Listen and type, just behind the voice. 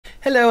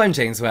Hello, I'm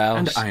James Welsh.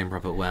 And I am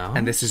Robert Welsh.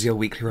 And this is your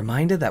weekly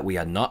reminder that we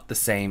are not the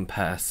same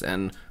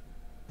person.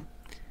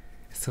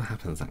 It still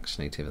happens,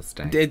 actually, to this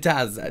day. It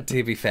does,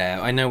 to be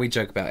fair. I know we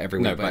joke about it every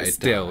week, No, but it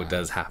still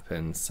does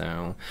happen.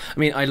 So, I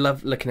mean, I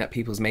love looking at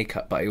people's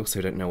makeup, but I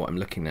also don't know what I'm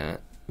looking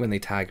at when they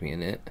tag me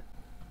in it.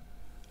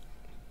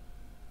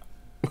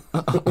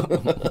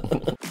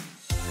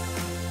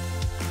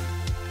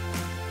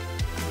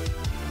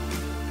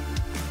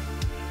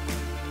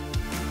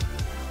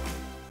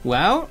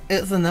 Well,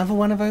 it's another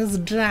one of those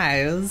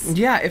days.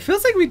 Yeah, it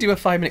feels like we do a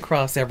 5-minute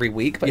crafts every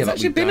week, but it's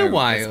actually been a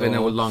while. It's been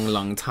a long,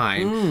 long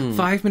time.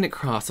 5-minute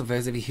crafts, for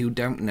those of you who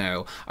don't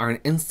know, are an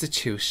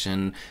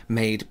institution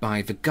made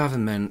by the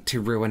government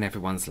to ruin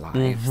everyone's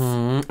lives.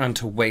 And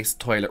to waste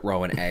toilet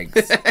roll and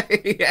eggs.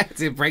 Yeah,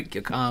 to break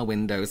your car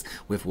windows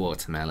with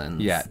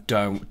watermelons. Yeah,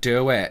 don't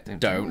do it.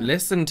 Don't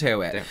listen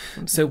to it.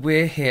 So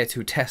we're here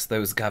to test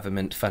those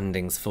government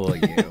fundings for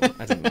you.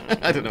 I don't know.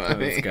 I don't know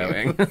where it's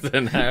going. I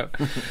don't know.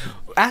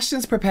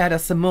 Ashton's prepared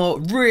us some more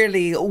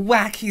really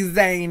wacky,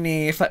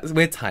 zany...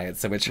 We're tired,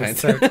 so we're trying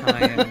so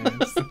tired.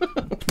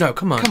 No,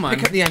 come on.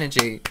 Pick up the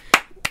energy.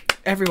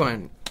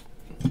 Everyone.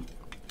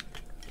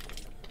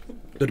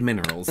 Good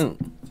minerals.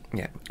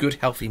 Yeah, good,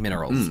 healthy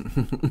minerals.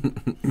 Do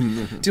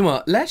you know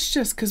what? Let's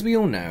just... Because we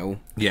all know.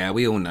 Yeah,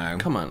 we all know.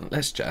 Come on,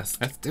 let's just...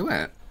 Let's do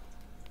it.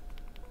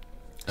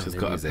 She's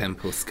got a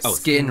pimple.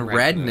 Skin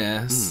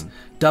redness.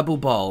 Double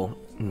bowl.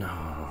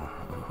 No.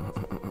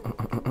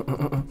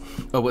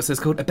 Oh, what's this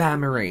called? A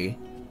bain-marie.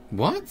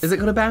 What? Is it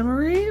called a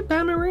bain-marie?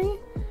 Bain-marie?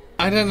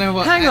 I don't know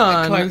what. Hang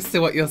on. Close to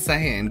what you're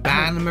saying.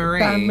 Bain-marie.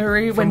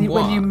 Bain-marie when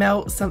you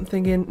melt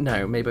something in.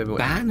 No, maybe.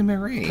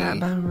 Bain-marie.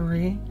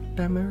 Bain-marie.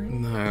 Bain-marie.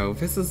 No,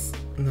 this is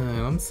no.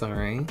 I'm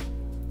sorry.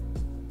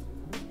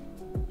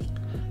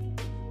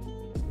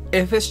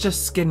 If it's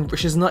just skin,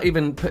 she's not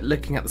even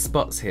looking at the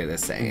spots here, they're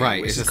saying.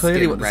 Right, Which it's is just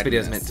clearly skin what this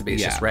video is redness. meant to be,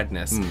 it's just Yeah.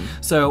 redness.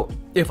 So,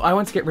 if I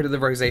want to get rid of the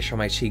rosacea on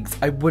my cheeks,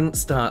 I wouldn't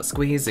start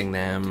squeezing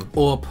them.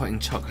 Or putting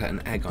chocolate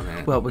and egg on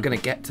it. Well, we're going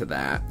to get to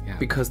that. Yeah.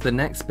 Because the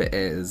next bit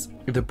is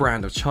the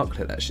brand of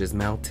chocolate that she's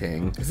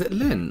melting. Is it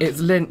Lindt? It's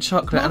Lindt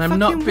chocolate, What and I'm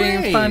not fucking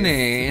being waste.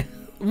 funny.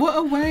 What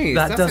a waste.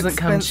 That That's doesn't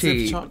come expensive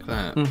cheap.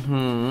 chocolate.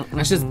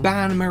 And she's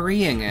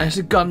bain-marieing it. And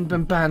she's gone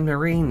and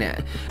bain-marieing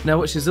it. Now,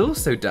 what she's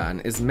also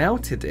done is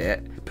melted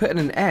it, put in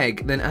an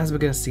egg, then as we're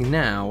going to see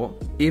now,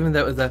 even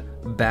though it was a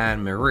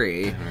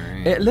bain-marie,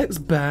 it looks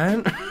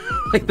burnt.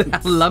 Like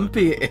how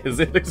lumpy it is.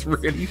 It looks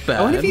really burnt.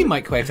 I wonder if you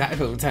microwave that,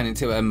 if it will turn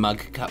into a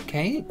mug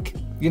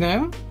cupcake. You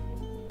know?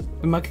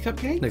 A mug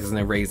cupcake? There's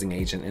no raising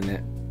agent in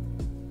it.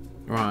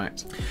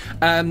 Right.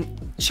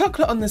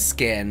 Chocolate on the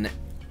skin.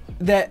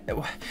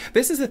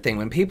 This is the thing,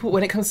 when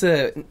it comes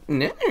to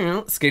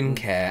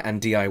skincare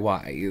and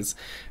DIYs,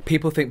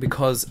 people think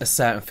because a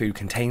certain food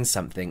contains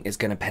something, it's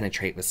going to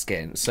penetrate the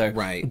skin. So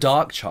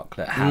dark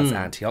chocolate has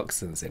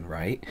antioxidants in,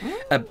 right?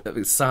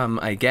 Some,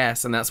 I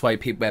guess, and that's why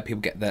where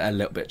people get a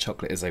little bit of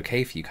chocolate is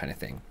okay for you kind of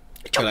thing.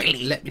 Like,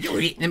 let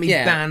me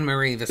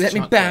bain-marie this chocolate.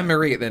 Let me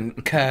bain-marie it, then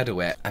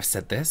curdle it. I've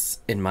said this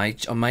on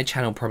my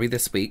channel probably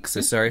this week,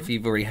 so sorry if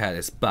you've already heard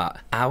this, but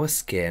our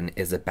skin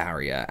is a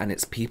barrier, and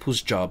it's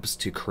people's jobs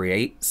to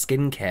create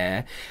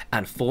skincare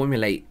and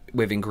formulate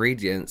with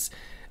ingredients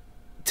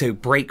to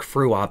break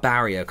through our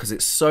barrier, because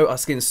our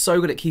skin's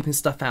so good at keeping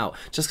stuff out.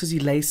 Just because you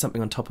lay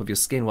something on top of your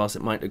skin, whilst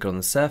it might look good on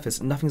the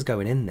surface, nothing's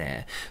going in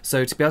there.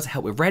 So to be able to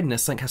help with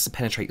redness, something has to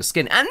penetrate your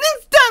skin, and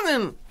this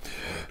doesn't!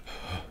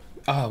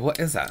 Oh, what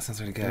is that? Sounds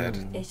really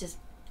good. It's just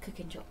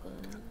cooking chocolate.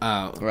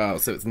 Oh. Well,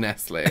 so it's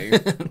Nestle.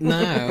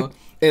 No,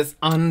 it's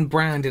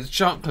unbranded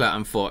chocolate,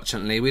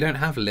 unfortunately. We don't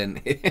have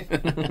Lindt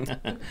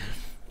here.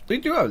 We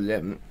do have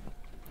Lindt.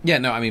 Yeah,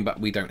 no, I mean,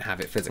 but we don't have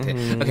it physically.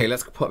 Okay,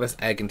 let's put this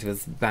egg into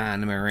this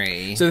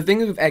bain-marie. So the thing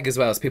with egg as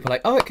well is people are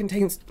like, oh, it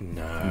contains...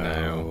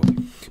 No.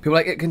 People are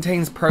like, it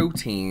contains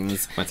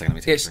proteins. 1 second,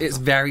 let me take It's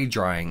very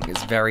drying.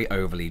 It's very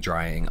overly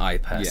drying, I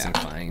personally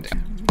find.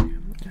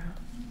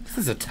 This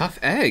is a tough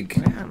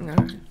egg.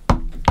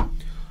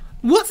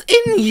 What's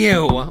in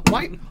you?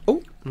 Why?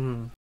 Oh.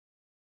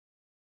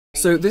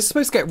 So this is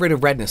supposed to get rid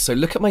of redness. So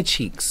look at my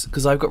cheeks,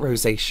 because I've got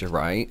rosacea,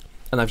 right?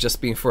 And I've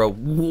just been for a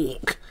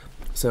walk.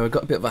 So I've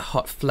got a bit of a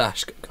hot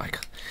flush.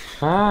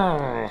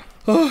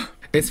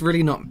 It's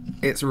really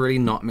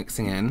not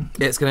mixing in.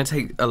 It's going to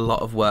take a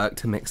lot of work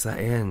to mix that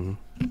in.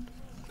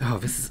 Oh,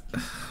 this is...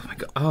 Oh, my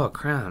God. Oh,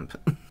 cramp.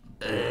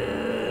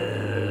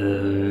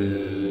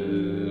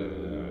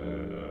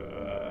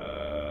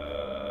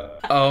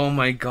 Oh,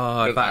 my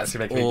God. That's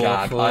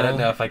awful. I don't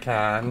know if I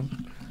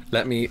can.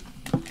 Let me...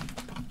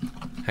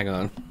 Hang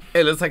on.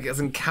 It looks like it's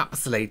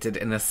encapsulated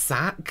in a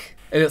sack.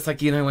 It looks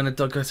like, you know, when a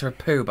dog goes for a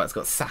poo, but it's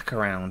got sack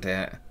around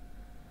it.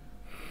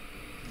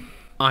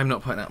 I'm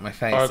not putting that on my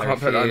face. I can't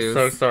put that. I'm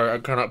so sorry. I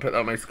cannot put that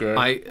on my skin.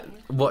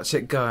 Watch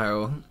it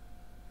go.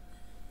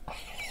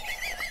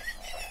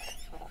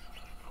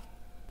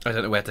 I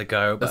don't know where to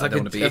go, but It's I like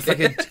don't want to be.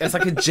 it's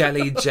like a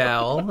jelly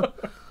gel.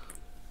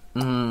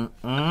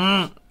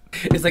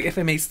 It's like if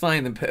I made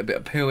slime and put a bit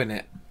of poo in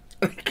it.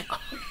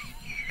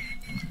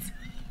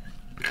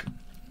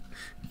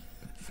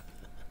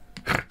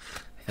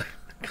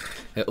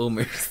 It all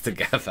moves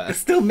together. It's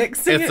still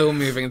mixing. It's all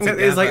moving together.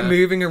 It's like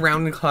moving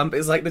around in a clump.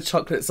 It's like the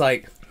chocolate's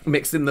like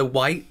mixed in the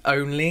white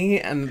only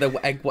and the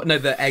egg. No,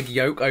 the egg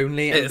yolk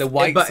only and the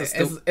whites but are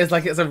still. it's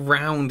like it's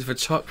around for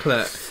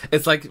chocolate.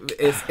 It's like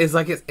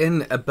it's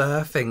in a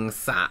birthing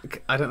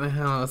sack. I don't know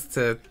how else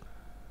to.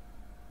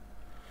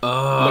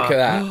 Oh, Look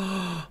at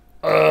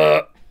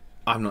that.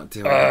 I'm not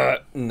doing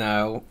it.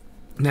 No.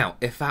 Now,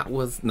 if that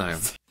was no.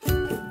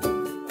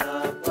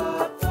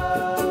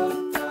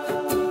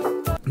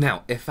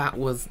 Now, if that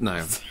was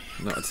no,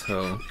 not at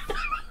all.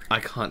 I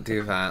can't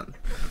do that.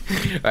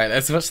 Right,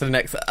 let's watch the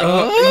next.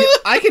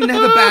 I can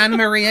never ban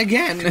Marie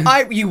again.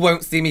 You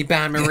won't see me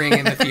ban Marie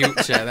in the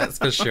future. That's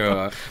for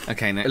sure.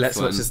 Okay, next Let's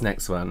one. watch this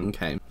next one.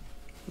 Okay.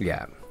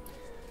 Yeah.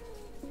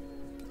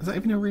 Is that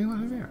even a real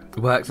aloe vera?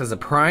 Works as a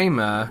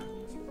primer.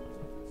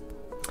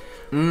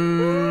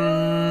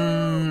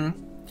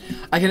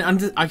 I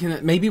can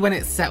maybe when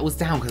it settles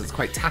down because it's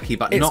quite tacky,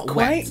 but It's not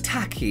quite wet.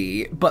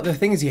 tacky, but the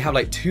thing is, you have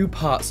like two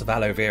parts of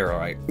aloe vera,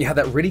 right? You have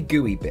that really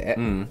gooey bit,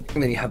 and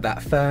then you have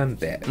that firm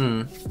bit.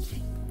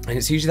 And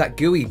it's usually that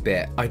gooey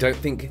bit, I don't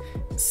think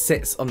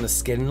sits on the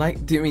skin.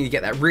 Like, do you mean you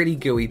get that really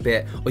gooey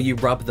bit, or you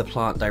rub the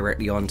plant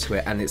directly onto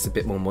it and it's a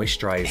bit more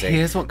moisturising?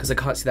 Here's what- because I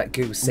can't see that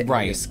goo sitting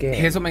on your skin.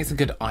 Here's what makes a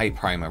good eye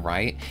primer,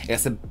 right?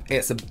 It's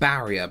a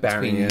barrier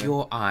between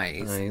your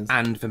eyes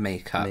and the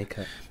makeup.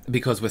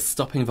 Because we're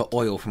stopping the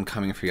oil from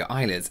coming through your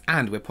eyelids,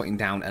 and we're putting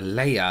down a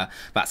layer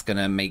that's going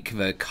to make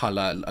the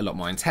colour a lot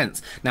more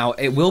intense. Now,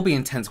 it will be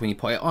intense when you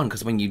put it on,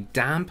 because when you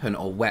dampen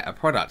or wet a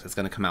product, it's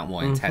going to come out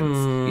more intense,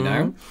 you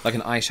know? Like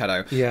an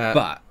eyeshadow. Yeah.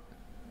 But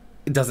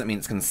it doesn't mean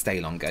it's going to stay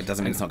longer. It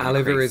doesn't mean it's not going to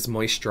Aloe vera crease. is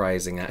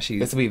moisturising, actually.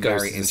 This will be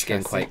goes very to the skin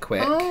interesting. quite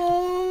quick.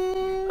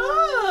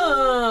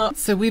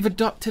 So we've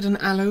adopted an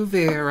aloe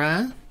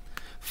vera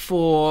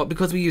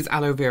because we use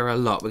aloe vera a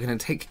lot. We're going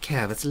to take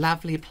care of this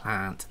lovely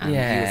plant and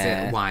use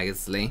it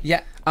wisely.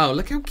 Yeah. Oh,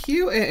 look how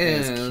cute it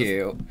is. It's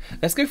cute.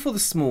 Let's go for the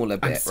smaller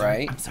bit,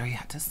 right? I'm sorry you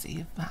had to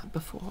see that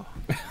before.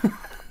 Should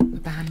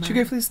we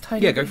go for this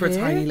tiny Yeah, bit go for a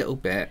here? tiny little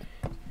bit.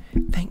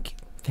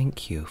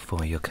 Thank you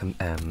for your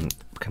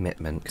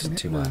commitment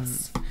to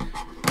us.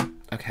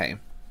 Okay.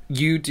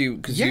 You do,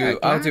 because Yeah,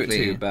 I'll do it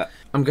gladly. too, but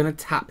I'm going to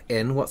tap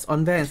in what's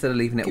on there instead of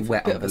leaving it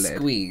wet bit on of the a lid.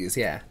 squeeze,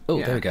 yeah. Oh,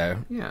 Yeah. there we go.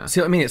 Yeah.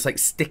 See what I mean? It's like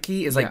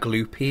sticky, it's like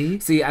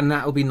gloopy. See, and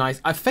that will be nice.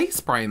 A face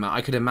primer,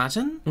 I could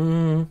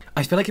imagine.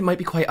 I feel like it might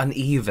be quite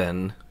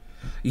uneven.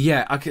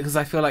 Yeah, because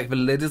I feel like the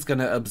lid is going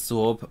to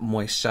absorb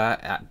moisture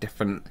at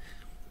different...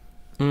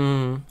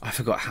 I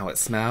forgot how it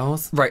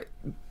smells. Right.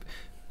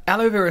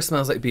 Aloe vera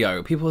smells like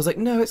BO. People was like,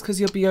 no, it's because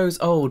your BO's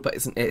old, but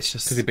isn't it? It's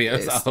just... 'Cause your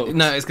BO's old.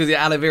 No, it's because your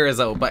aloe vera's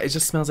old, but it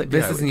just smells like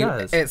BO. This isn't... It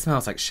does. It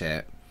smells like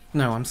shit.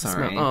 No, I'm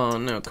sorry. Oh,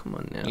 no, come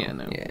on now. Yeah,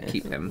 no.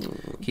 Keep them.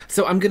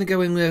 So I'm going to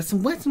go in with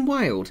some Wet n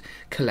Wild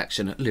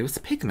collection loose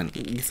pigment.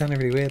 You sounded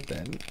really weird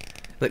then.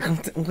 Like,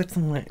 what's the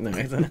mic? No,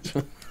 it's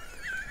not.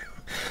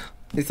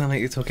 It sounds like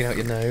you're talking out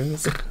your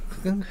nose.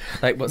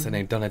 Like, what's her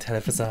name? Donatella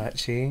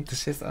Versace.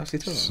 Does she actually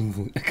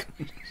talk?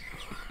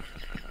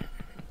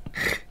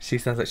 She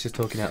sounds like she's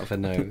talking out of her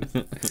nose.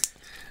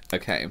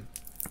 Okay.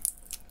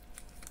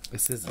 The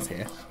scissors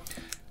here.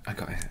 I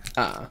got it.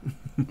 Ah.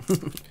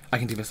 I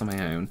can do this on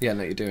my own. Yeah,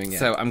 no, you're doing it.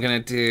 So I'm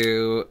going to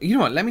do... You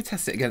know what? Let me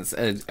test it against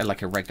a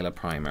regular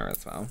primer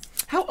as well.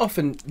 How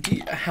often?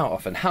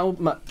 How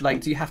much?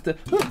 Like, do you have to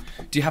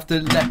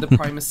let the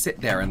primer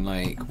sit there and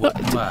like what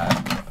work?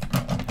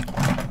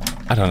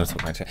 I don't want to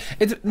talk about it.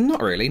 It's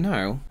not really,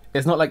 no.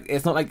 It's not like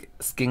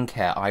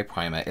skincare eye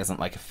primer isn't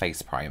like a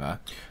face primer.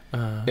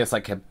 It's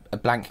like a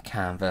blank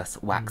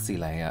canvas, waxy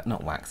layer.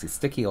 Not waxy,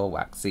 sticky or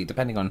waxy,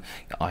 depending on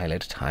your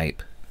eyelid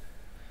type.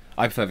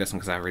 I prefer this one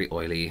because I have really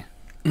oily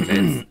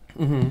lids.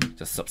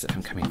 Just stops it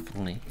from coming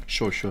fully.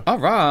 Sure. All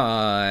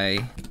right.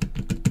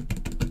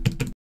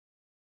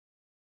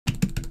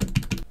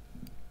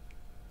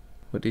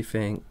 What do you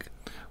think?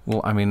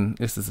 Well, I mean,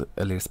 this is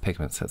a loose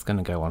pigment, so it's going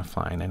to go on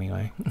fine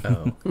anyway.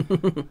 Oh.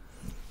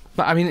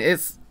 But I mean,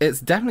 it's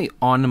definitely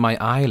on my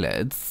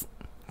eyelids.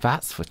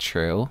 That's for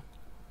true.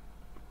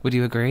 Would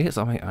you agree? It's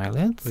on my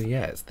eyelids. Well,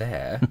 yeah, it's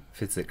there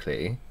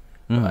physically.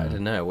 But I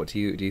don't know. What do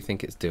you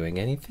think it's doing?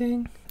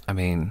 Anything? I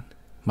mean,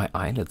 my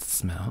eyelids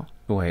smell.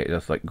 The way it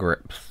just like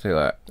grips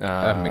to it,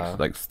 and makes it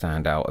like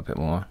stand out a bit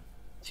more.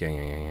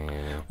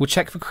 Yeah. We'll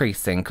check for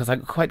creasing because I've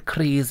got quite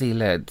creasy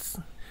lids,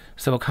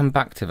 so we'll come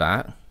back to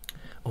that.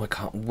 Oh, I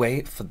can't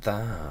wait for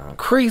that.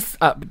 Crease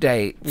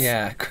updates.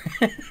 Yeah.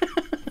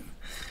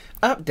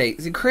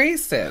 Updates and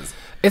creases.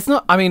 It's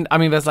not. I mean,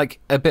 there's like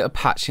a bit of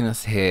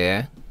patchiness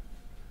here.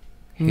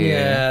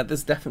 Yeah,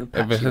 there's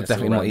definitely There's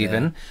definitely more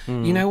even.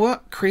 You know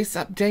what? Crease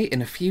update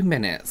in a few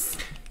minutes.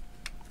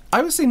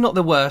 I would say not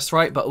the worst,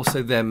 right? But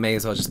also there may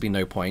as well just be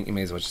no point. You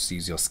may as well just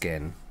use your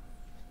skin.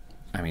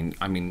 I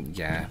mean,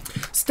 yeah.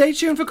 Stay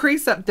tuned for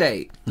crease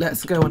update.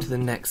 Let's go on to the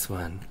next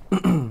one.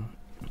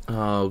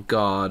 Oh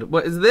God,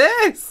 what is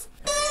this?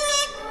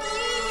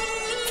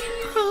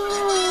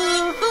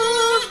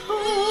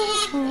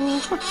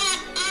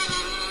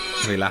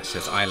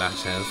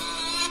 Eyelashes.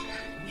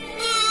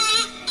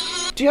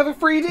 Do you have a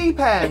 3D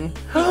pen?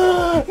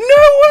 No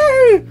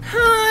way!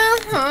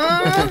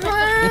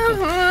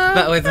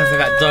 That always sounds like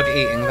that dog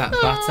eating that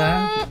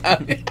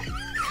butter.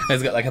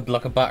 He's got like a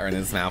block of butter in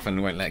his mouth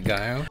and won't let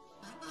go.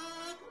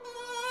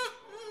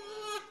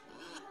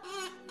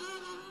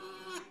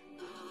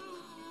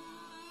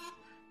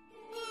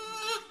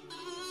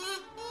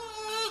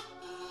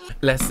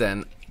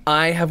 Listen,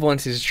 I have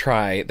wanted to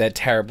try their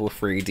terrible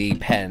 3D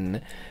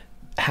pen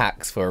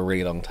hacks for a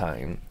really long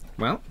time.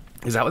 Well,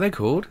 is that what they're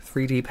called?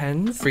 3D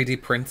pens?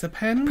 3D printer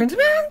pen? Printer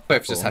pen?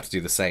 Both Just have to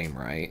do the same,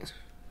 right?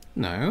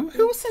 No.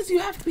 Who says you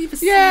have to be the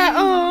same? Yeah,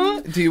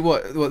 oh. Do you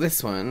what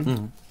this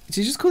one? Did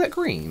you just call that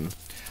green?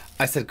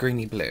 I said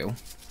greeny blue.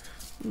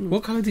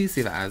 What colour do you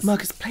see that as?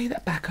 Marcus, play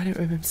that back. I don't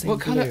remember saying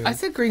What colour? blue. I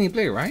said greeny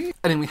blue, right?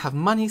 And then we have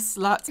money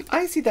slut.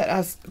 I see that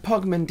as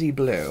Pogmandy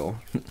blue.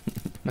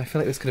 I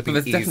feel like it's going to be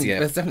But easier.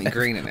 there's definitely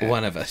green in it.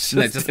 One of us.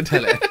 No, just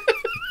tell it.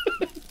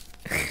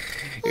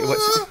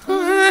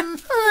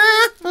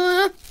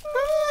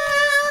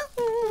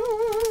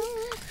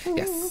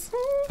 Yes.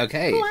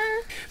 Okay.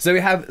 So we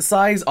have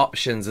size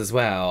options as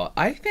well.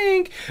 I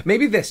think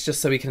maybe this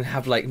just so we can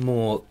have like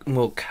more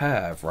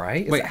curve,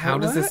 right? Is Wait, that how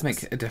does this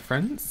works? make a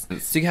difference?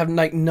 So you can have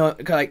like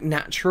like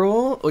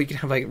natural, or you can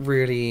have like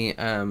really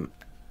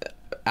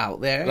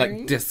out there,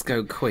 Like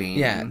disco queen.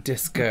 yeah,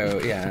 disco,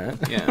 yeah,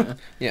 Yeah.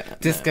 yeah,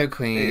 Disco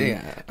queen.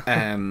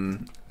 yeah.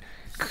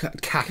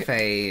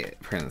 Cafe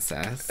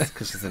princess,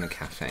 because she's in a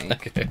cafe.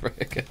 Okay,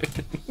 right, okay.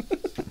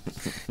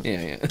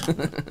 Yeah.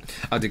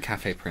 I'll do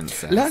cafe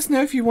princess. Let us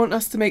know if you want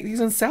us to make these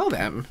and sell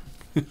them.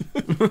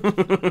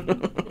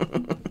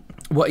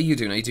 What are you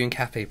doing? Are you doing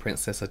cafe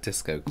princess or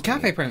disco queen?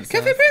 Cafe princess.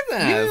 Cafe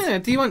princess. Yeah.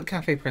 Do you want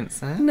cafe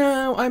princess?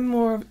 No,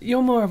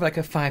 you're more of like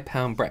a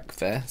 £5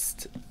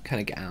 breakfast kind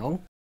of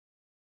gal.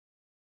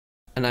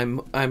 And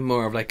I'm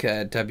more of like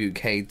a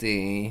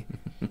WKD.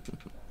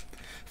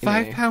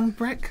 £5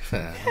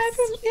 breakfast.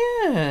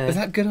 Yeah. Is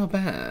that good or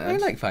bad? I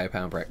like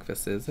 £5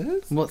 breakfasts.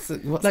 What's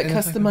Like in a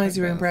customize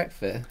your own breakfast?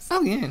 breakfast.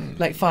 Oh yeah.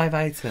 Like 5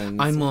 items.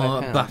 I'm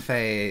more £5.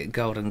 buffet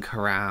golden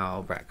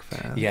corral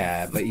breakfast.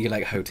 Yeah, but you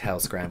like hotel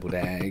scrambled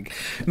egg.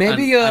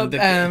 Maybe And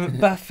you're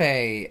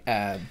buffet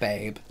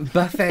babe.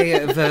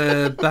 Buffet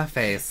the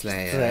buffet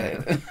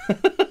slayer.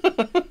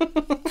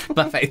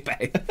 Buffet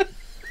babe.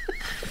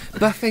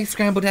 Buffet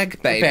scrambled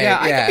egg babe. Babe,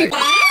 I yeah. could be...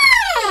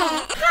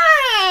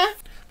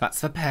 That's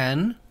for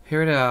pen.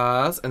 Here it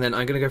is, and then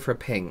I'm gonna go for a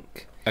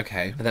pink,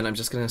 Okay. and then I'm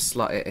just gonna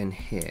slot it in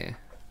here.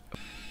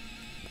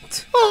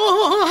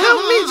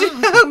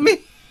 Oh, help me!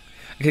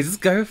 Okay,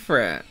 just go for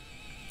it.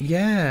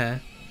 Yeah.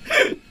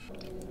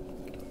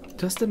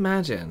 Just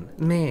imagine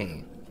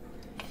me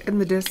in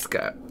the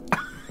disco.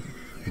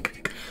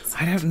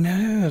 I don't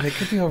know. They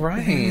could be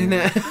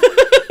alright.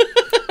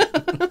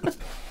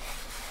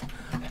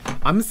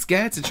 I'm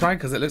scared to try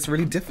because it looks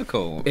really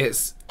difficult.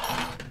 It's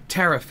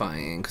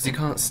terrifying because you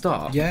can't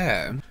stop.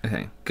 Yeah.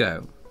 Okay,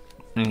 go.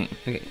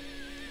 Okay.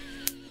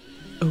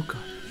 Oh god.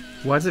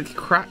 Why does it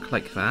crack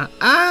like that?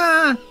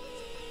 Ah!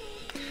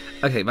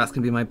 Okay, that's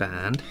gonna be my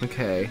band.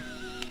 Okay.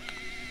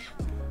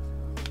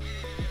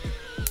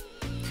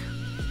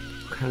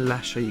 What kind of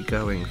lash are you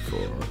going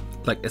for?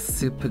 Like a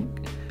super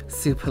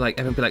like,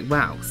 everyone be like,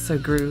 wow, so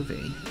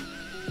groovy.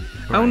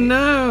 Right. Oh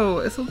no,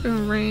 it's all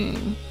gonna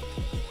rain.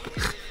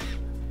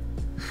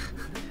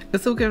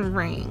 It's all gonna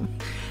rain.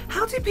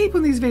 How do people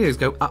in these videos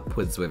go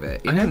upwards with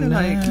it? I don't they're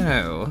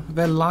know.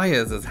 They're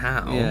liars as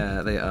hell.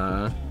 Yeah, they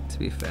are, to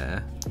be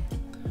fair.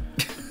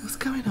 What's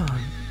going on?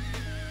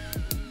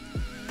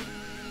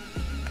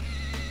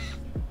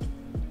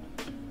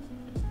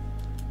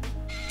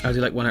 I do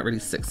like one that really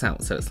sticks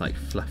out so it's like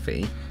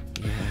fluffy.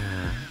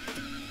 Yeah.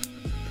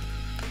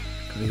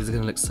 God, these are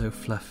gonna look so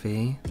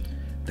fluffy.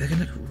 They're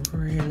gonna look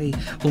really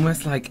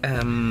almost like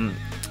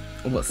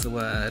what's the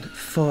word?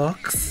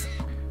 Fox.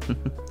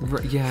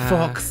 Yeah.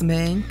 Fox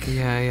mink.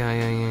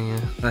 Yeah.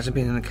 Imagine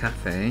being in a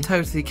cafe.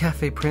 Totally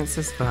cafe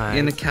princess vibe.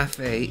 In a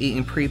cafe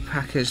eating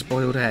pre-packaged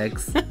boiled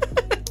eggs.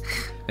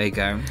 There you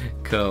go.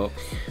 Cool.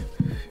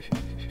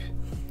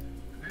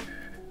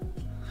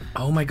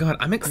 Oh my god,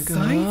 I'm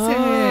excited.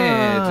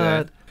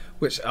 God.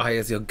 Which eye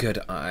is your good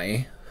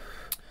eye?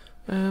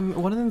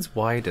 One of them's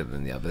wider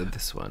than the other,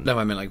 this one. No,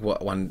 I mean like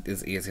what one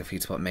is easier for you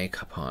to put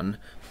makeup on?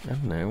 I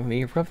don't know,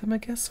 neither of them I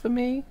guess for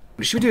me.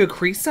 Should we do a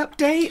crease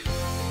update?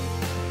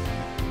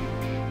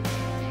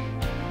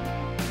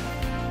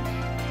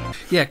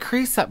 Yeah,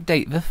 crease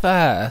update the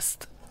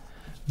first.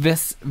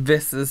 This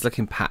is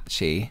looking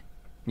patchy.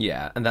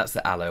 Yeah, and that's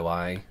the aloe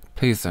eye.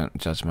 Please don't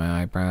judge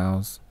my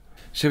eyebrows.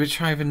 Should we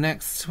try the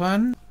next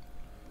one?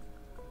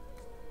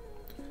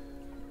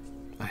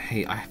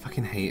 I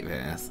fucking hate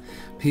this.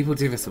 People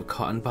do this with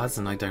cotton buds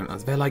and I don't.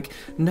 They're like,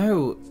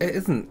 no, it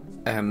isn't,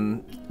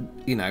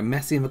 you know,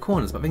 messy in the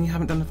corners, but then you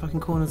haven't done the fucking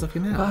corners of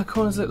your mouth. But her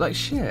corners look like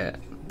shit.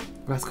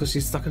 That's because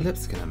she stuck a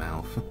lipstick in her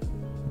mouth.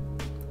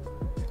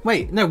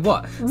 Wait, no,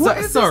 what? What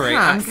is this sorry,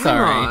 hack? I'm Hang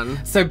sorry.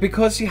 on. So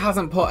because she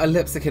hasn't put a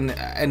lipstick in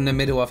the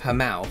middle of her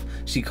mouth,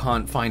 she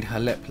can't find her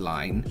lip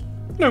line.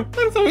 No,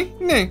 I'm sorry,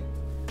 no.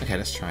 Okay,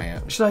 let's try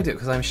it. Should I do it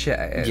because I'm shit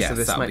at it? Yes, so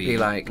this that'll might be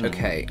like,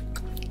 okay.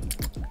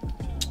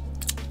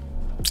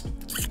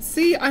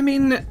 See, I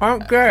mean,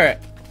 Okay.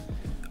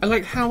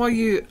 like, how are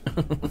you?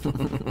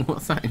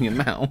 What's that in your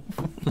mouth?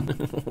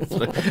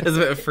 There's a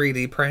bit of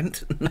 3D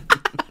print.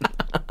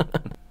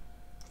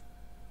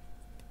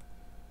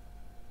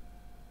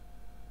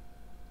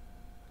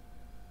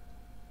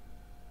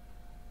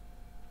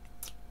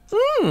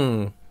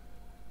 Mmm.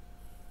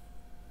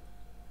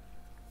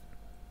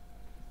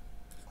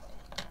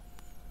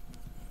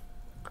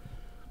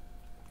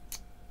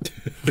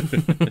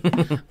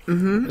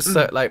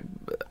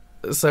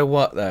 So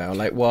what though?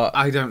 Like what?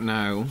 I don't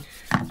know.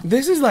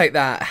 This is like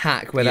that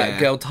hack where that Yeah.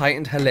 girl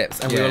tightened her lips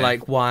and we were Yeah.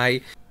 like,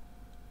 why?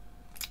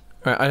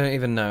 Right, I don't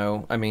even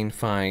know. I mean,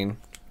 fine.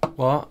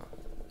 What?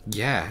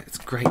 Yeah, it's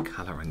great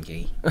colour on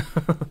ye.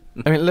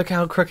 I mean, look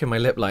how crooked my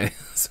lip line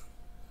is.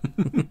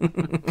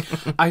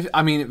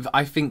 I mean,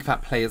 I think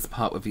that plays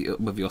part with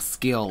your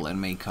skill and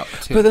makeup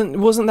too. But then,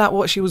 wasn't that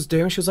what she was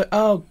doing? She was like,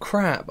 oh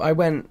crap, I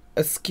went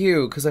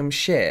askew because I'm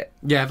shit.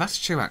 yeah, that's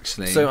true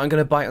actually. So I'm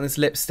going to bite on this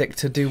lipstick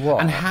to do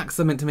what? and hacks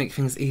are meant to make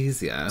things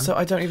easier. So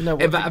I don't even know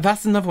what...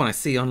 That's another one I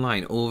see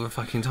online all the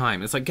fucking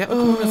time. It's like, get the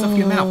corners off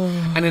your mouth.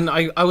 And then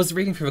I was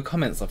reading through the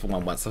comments of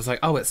one once. I was like,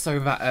 oh, it's so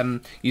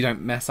that you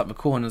don't mess up the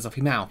corners of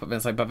your mouth. But then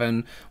it's like, but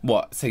then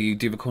what? So you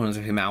do the corners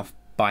of your mouth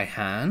by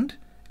hand?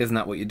 Isn't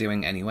that what you're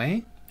doing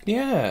anyway?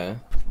 Yeah.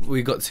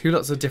 We got two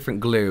lots of different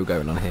glue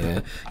going on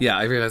here. Yeah,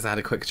 I realised I had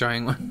a quick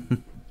drying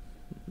one.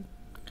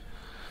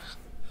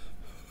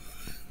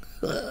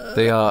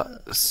 They are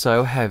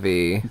so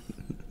heavy.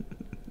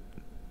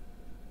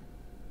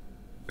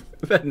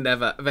 They are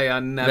never They're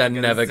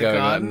gonna never stick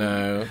going on. on,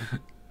 no.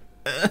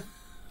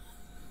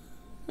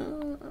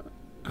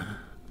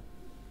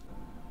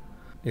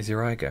 Is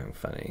your eye going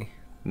funny?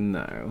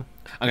 No.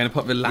 I'm going to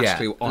put the lash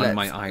glue on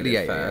my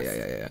eyelid first.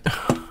 Yeah.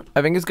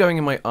 I think it's going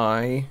in my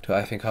eye.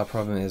 I think our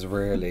problem is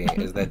really,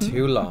 is they're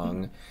too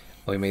long,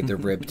 or we made the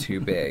rib too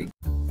big.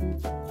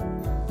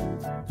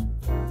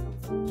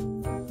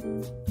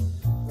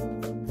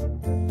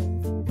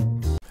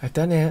 I've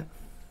done it.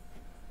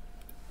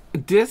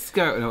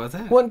 Disco. No, what's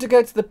that? Want to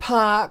go to the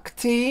park,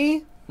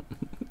 T?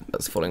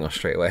 That's falling off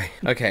straight away.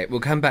 Okay, we'll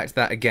come back to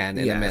that again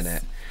in a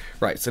minute.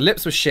 Right, so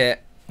lips were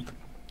shit.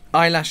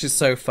 Eyelashes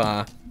so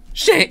far.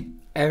 Shit!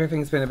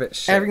 Everything's been a bit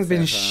shit. Everything's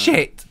been so far.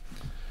 shit.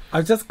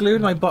 I've just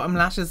glued my bottom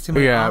lashes to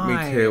my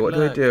eye. What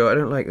Look. do? I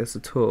don't like this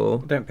at all.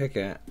 Don't pick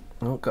it.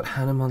 Oh, got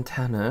Hannah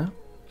Montana.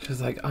 She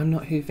was like, I'm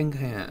not who you think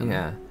I am.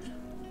 Yeah.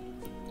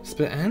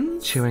 Split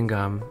ends? Chewing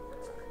gum.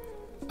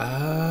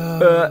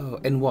 Oh.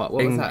 In what?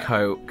 What was in that?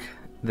 Coke.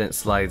 Then it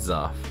slides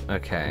off.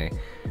 Okay.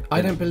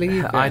 I don't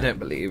believe it. I don't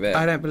believe it.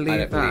 I don't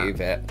believe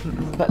it.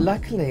 But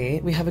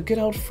luckily, we have a good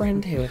old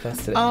friend here with us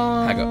today.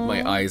 Oh. Hang on,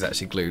 my eye's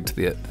actually glued to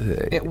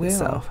the It will.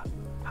 itself.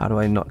 How do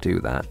I not do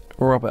that?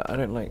 Robert, I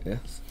don't like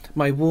this.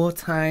 My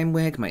wartime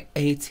wig, my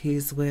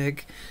 80s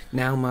wig,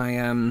 now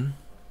my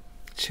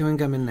chewing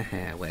gum in the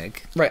hair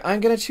wig. Right, I'm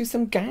gonna chew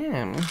some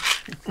gum.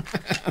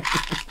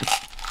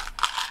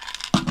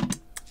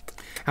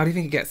 How do you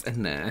think it gets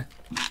in there?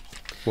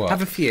 What?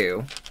 Have a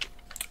few.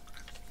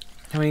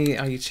 How many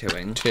are you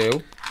chewing?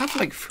 2. Have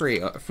like 3.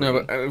 No,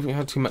 but if you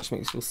have too much, it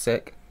makes you feel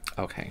sick.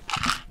 Okay.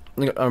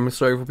 I'm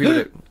sorry for people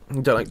that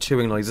don't like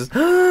chewing noises.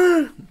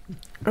 Oh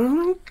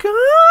my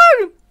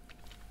god!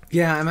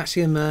 Yeah, I'm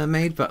actually a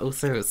mermaid, but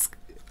also a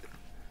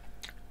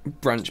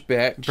Brunch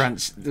bitch.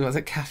 brunch. Was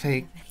it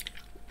cafe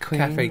queen?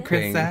 Cafe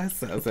queen. Princess?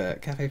 That was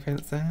it. Cafe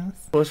princess.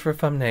 What's for a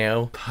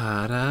thumbnail?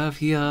 Part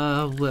of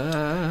your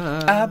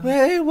world. Up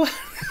where it was.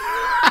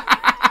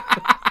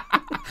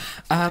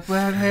 Up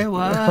where they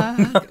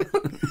walk.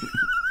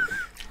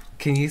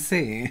 Can you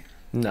see?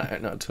 No,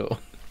 not at all.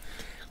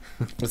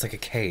 It's like a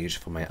cage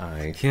for my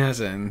eye.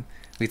 Imagine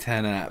we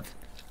turn up.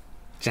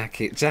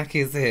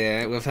 Jackie's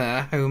here with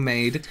her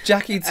homemade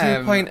Jackie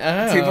 2.0.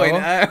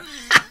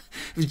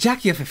 2.0.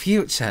 Jackie of the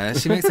future.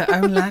 She makes her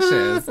own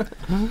lashes.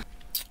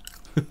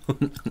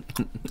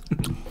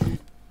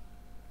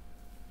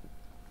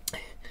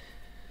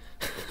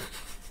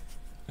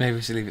 Maybe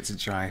we should leave it to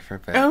dry for a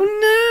bit.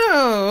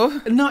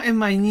 Oh no! Not in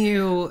my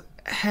new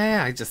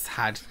hair I just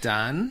had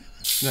done.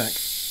 Look.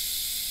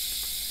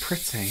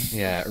 Pretty.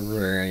 Yeah,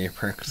 really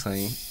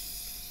pretty.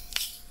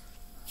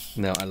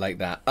 No, I like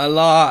that a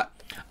lot.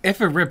 If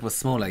a rib was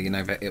smaller, you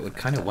know, that it would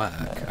kind of work,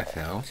 I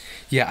feel.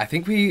 Yeah, I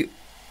think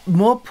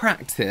more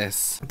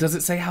practice. Does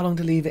it say how long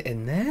to leave it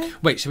in there?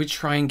 Wait, should we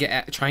try and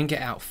get it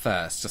out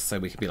first, just so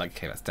we can be like,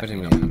 okay, that's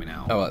definitely not coming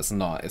out. Oh, it's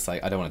not. It's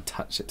like I don't want to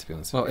touch it, to be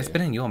honest. Well, with it's you.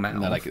 been in your mouth.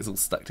 No, like it's all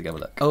stuck together.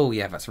 Look. Oh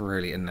yeah, that's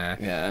really in there.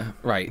 Yeah.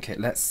 Right. Okay.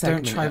 Let's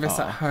Don't segment try it this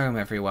at off. home,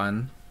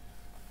 everyone.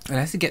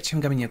 Unless you get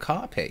chewing gum in your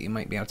carpet, you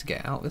might be able to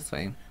get it out this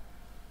way.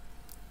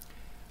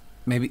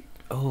 Maybe.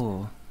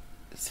 Oh,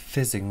 It's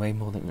fizzing way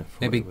more than it.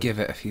 maybe give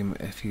it a few.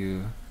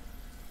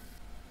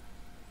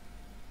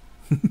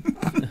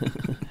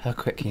 How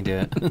quick can you do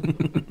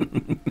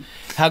it?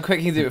 How quick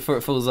can you do it before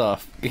it falls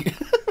off?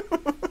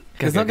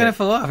 It's not going to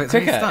fall off. It's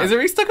Quicker. really stuck. Is it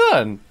really stuck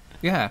on?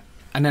 Yeah.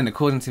 And then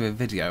according to the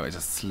video, it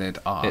just slid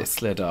off. It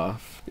slid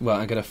off. Well,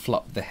 I'm gonna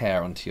flop the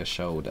hair onto your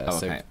shoulder. Oh,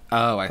 so okay.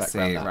 Oh, I back see.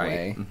 round that Right.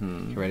 way.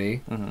 Mm-hmm. You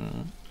ready?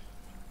 Mm-hmm.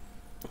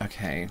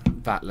 Okay,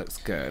 that looks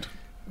good.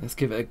 Let's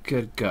give it a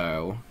good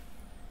go.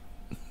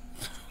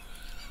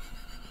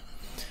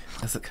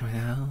 Is it coming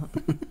out?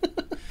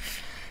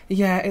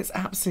 Yeah, it's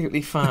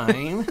absolutely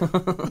fine.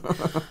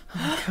 Oh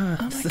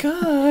my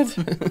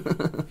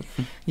god.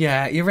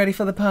 Yeah, you ready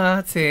for the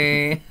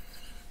party?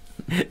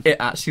 It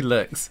actually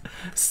looks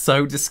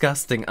so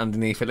disgusting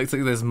underneath. It looks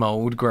like there's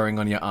mold growing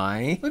on your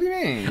eye. What do you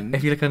mean?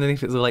 If you look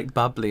underneath, it's all like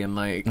bubbly and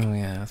like... Oh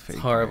yeah, that's pretty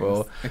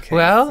horrible. gross. Okay,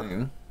 well,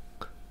 so...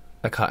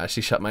 I can't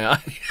actually shut my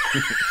eye.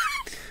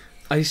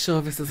 Are you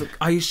sure this is...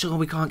 Are you sure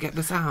we can't get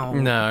this out?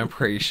 No, I'm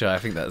pretty sure. I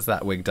think that's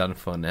that wig done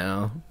for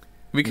now.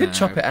 We could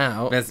chop it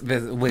out. There's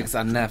wigs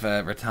are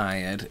never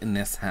retired in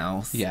this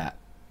house. Yeah.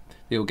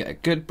 You'll get a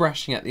good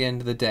brushing at the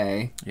end of the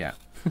day. Yeah.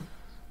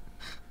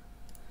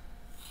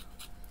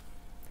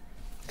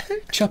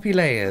 Choppy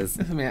layers.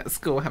 This is me at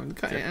school having to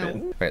cut it out.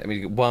 Right, let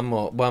me do one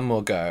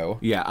more go.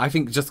 Yeah, I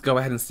think just go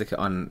ahead and stick it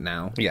on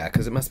now. Yeah,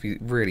 because it must be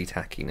really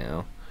tacky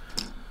now.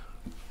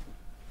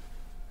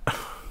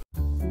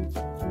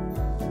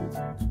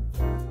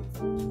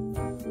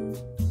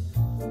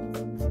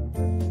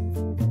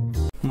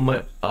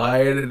 My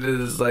eyelid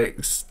is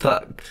like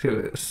stuck to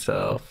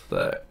itself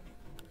though.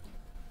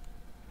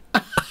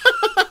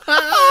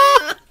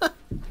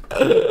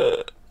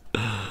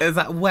 Is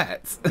that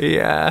wet?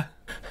 Yeah.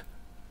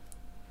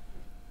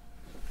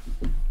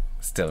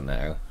 Still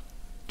no.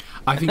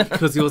 I think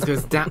because yours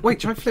goes down. Wait,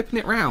 try flipping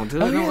it round.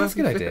 Oh yeah, that's a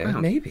good idea.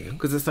 Maybe.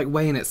 Because it's like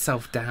weighing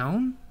itself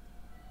down.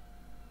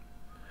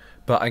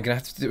 But I'm gonna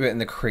have to do it in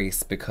the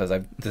crease because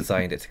I've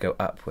designed it to go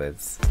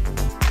upwards.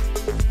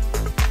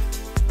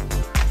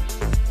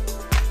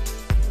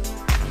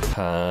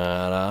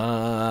 Part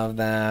of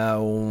that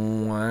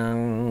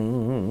one.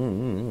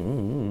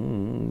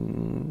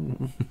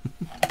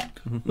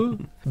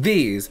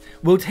 These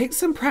will take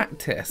some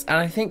practice, and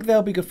I think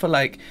they'll be good for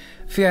like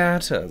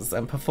theatres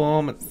and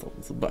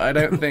performances. But I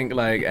don't think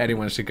like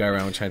anyone should go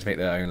around trying to make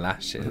their own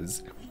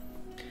lashes.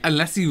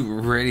 Unless you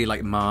really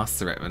like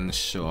master it, then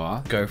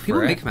sure. Go for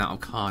People it. make them out of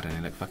card and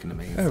they look fucking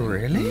amazing. Oh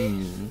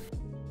really?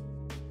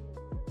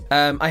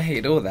 I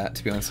hated all that,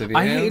 to be honest with you.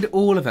 I hated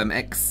all of them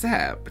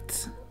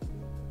except.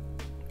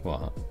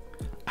 What?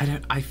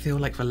 I feel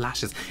like the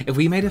lashes. If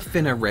we made a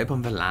thinner rib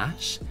on the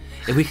lash,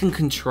 if we can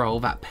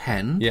control that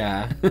pen.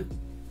 Yeah.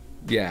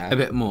 Yeah. A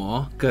bit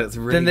more, because it's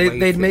really. Then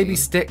they'd weighty. maybe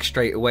stick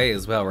straight away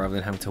as well, rather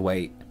than having to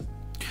wait.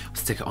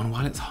 Stick it on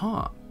while it's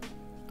hot.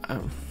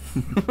 Oh.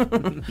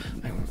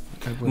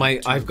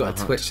 I've got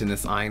a twitch in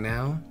this eye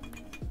now.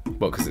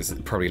 Well, because it's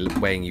probably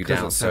weighing you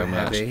down it's so so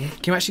much. heavy.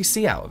 Can you actually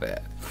see out of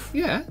it?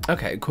 Yeah.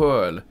 Okay,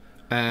 cool.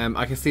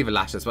 I can see the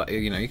lashes, but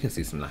you know, you can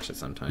see some lashes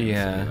sometimes.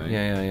 Yeah, anyway.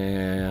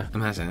 yeah.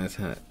 Imagine it's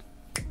hurt.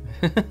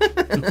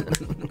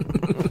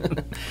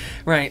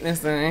 Right,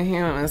 listen,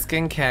 here on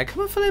skincare.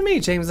 Come on, follow me,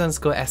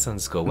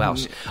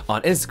 James_S_Welsh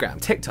on Instagram,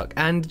 TikTok,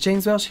 and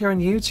James Welsh here on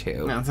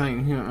YouTube. Now,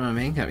 something you want my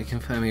makeup, you can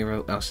follow me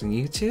Robert Welsh on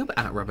YouTube,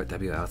 at Robert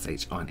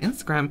WLSH on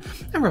Instagram,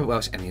 and Robert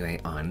Welsh Anyway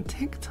on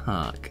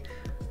TikTok.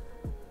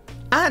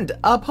 And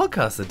our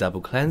podcast, The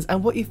Double Cleanse,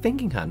 and What You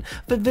Thinking, Hun?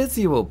 The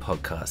visual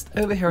podcast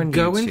over here on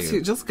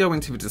YouTube. Just go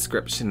into the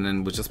description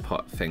and we'll just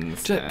put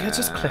things.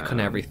 Just click on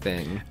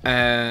everything.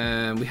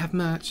 We have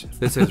merch.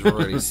 This is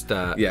really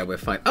stuck. Yeah, we're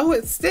fine. Oh,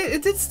 it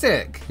did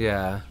stick.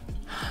 Yeah.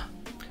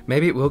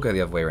 Maybe it will go the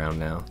other way around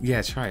now.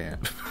 Yeah, try it.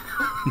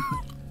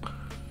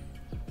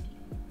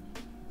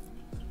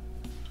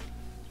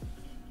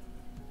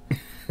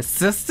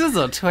 Sisters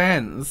or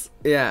twins?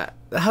 Yeah.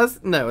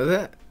 No, is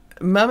it?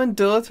 Mum and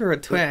daughter are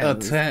twins. Oh,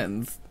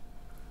 twins.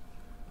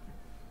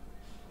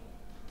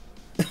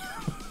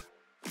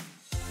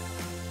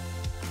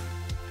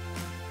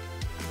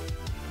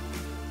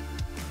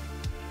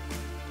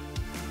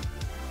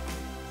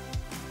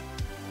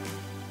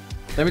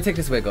 Let me take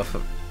this wig off.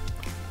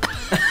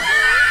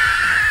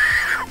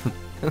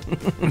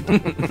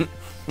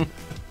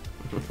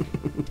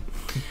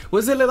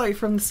 What does it look like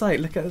from the side?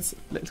 Look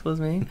towards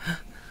me.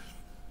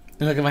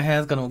 Look at my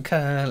hair's gone all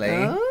curly.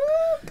 Oh,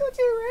 God,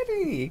 you're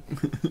ready.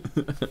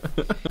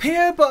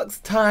 PO box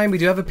time. We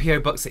do have a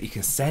PO box that you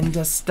can send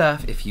us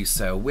stuff if you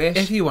so wish.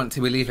 If you want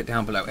to, we leave it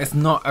down below. It's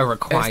not a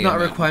requirement. It's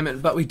not a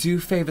requirement, but we do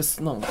favour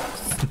snobs.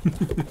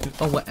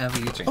 Or whatever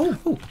you drink.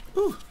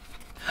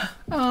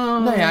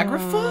 Oh, Niagara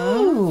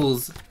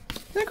Falls.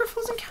 Niagara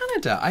Falls in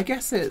Canada. I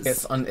guess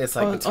It's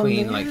like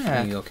between like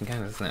New York and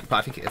Canada, isn't it? But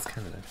I think it is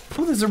Canada.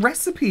 Oh, there's a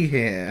recipe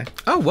here.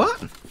 Oh,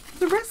 what?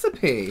 The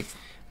recipe.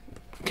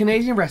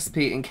 Canadian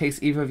recipe, in case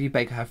either of you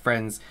bake or have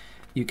friends,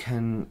 you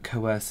can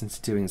coerce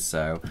into doing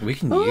so. We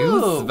can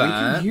use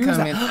that. We can use Come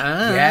that. in.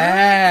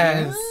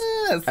 Yes.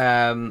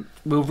 Yes.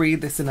 We'll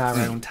read this in our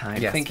own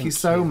time. Yes, thank you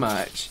so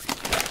much.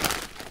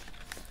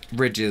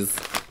 Ridges.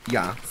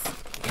 Yes.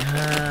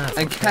 Yes.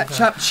 And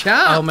ketchup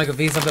chap. Oh my god,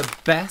 these are the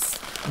best.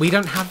 We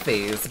don't have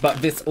these,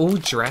 but this all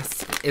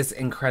dress is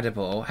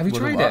incredible. Have you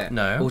tried what? it?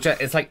 No. All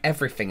dress, it's like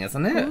everything,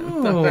 isn't it?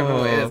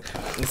 Oh. It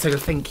is. So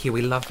thank you.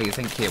 We love these.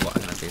 Thank you. What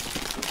can I do?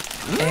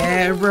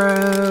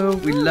 Aero.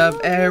 We love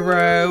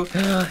Aero.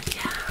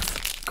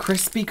 Yes.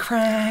 Crispy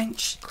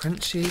crunch.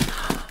 Crunchy.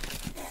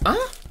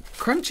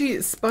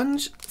 Crunchy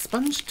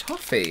sponge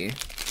toffee.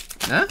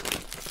 Huh?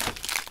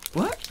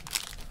 What?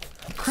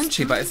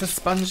 Crunchy, but it's a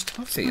sponge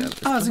toffee.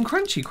 Oh, it's in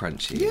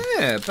crunchy.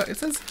 Yeah, but it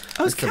says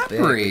it's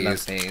Cadbury's.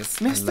 love these.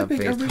 Mr.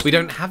 Big Original. We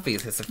don't have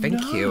these, so thank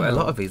you. No. A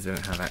lot of these we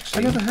don't have,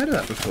 actually. I never heard of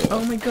that before.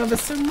 Oh my god,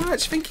 there's so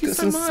much. Thank you Got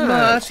so some much.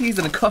 Smarties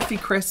and a coffee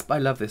crisp. I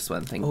love this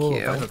one. Thank you.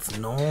 That's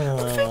nice.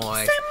 Thank you so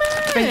much.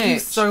 Thank you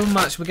so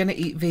much. We're going to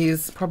eat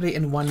these probably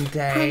in one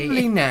day.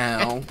 Probably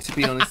now, to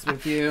be honest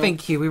with you.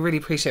 Thank you. We really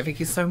appreciate it. Thank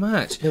you so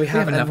much. Do we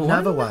have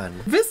another one?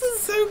 This is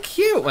so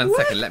cute. One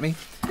second, let me...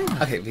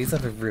 Okay, these are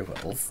the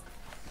rules.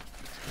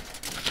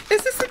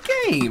 Is this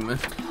a game?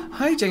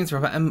 Hi, James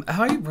Robert.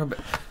 Hi, Robert.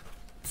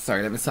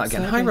 Sorry, let me start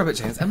again. Hi, Robert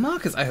James and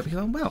Marcus. I hope you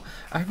are well.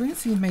 I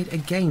recently made a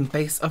game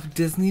based off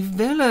Disney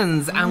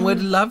villains and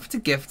would love to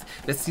gift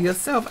this to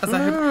yourself. As I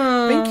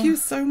hope. Thank you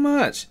so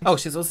much. Oh,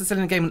 she's also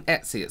selling a game on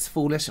Etsy. It's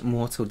Foolish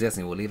Mortal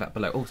Disney. We'll leave that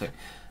below. Also,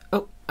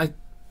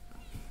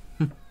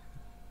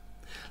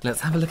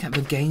 let's have a look at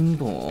the game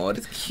board.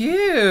 It's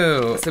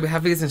cute. So we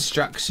have these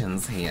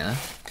instructions here.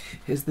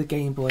 Here's the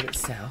game board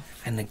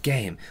itself. And the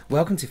game.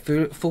 Welcome to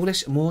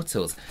Foolish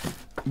Mortals.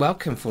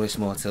 Welcome, Foolish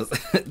Mortals,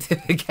 to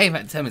the game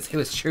that determines who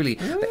is truly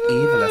the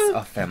evilest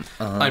of them.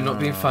 I'm not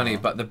being funny,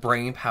 but the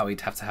brain power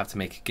you'd have to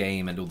make a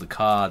game and all the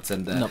cards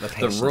and the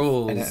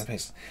rules. I don't have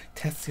patience.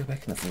 Test your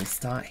mechanism.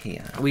 Start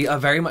here. We are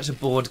very much a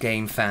board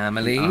game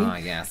family. Ah,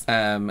 yes.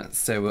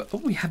 So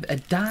we have a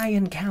die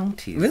and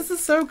counties. This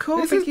is so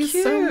cool. Thank you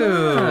so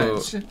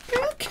much. cute.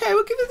 Okay,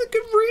 we'll give this a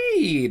good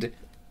read.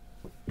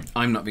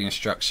 I'm not the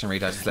instruction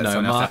reader. I just let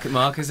someone else.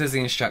 Marcus is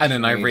the instruction And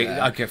then I read.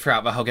 reader. Okay,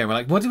 throughout the whole game, we're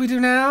like, what do we do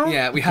now?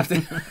 Yeah, we have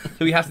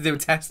to do a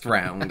test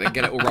round and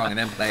get it all wrong and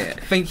then play it.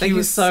 Thank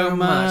you so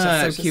much.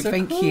 That's so cute. so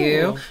Thank cool.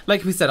 you.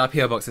 Like we said, our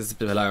PO box is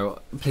below.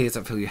 Please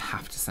don't feel you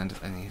have to send us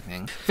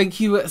anything. Thank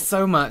you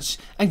so much.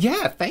 And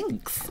yeah,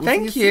 thanks.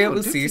 Thank you.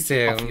 We'll see you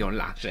soon. Off your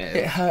lashes.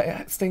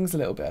 It stings a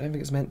little bit. I don't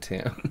think it's meant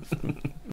to.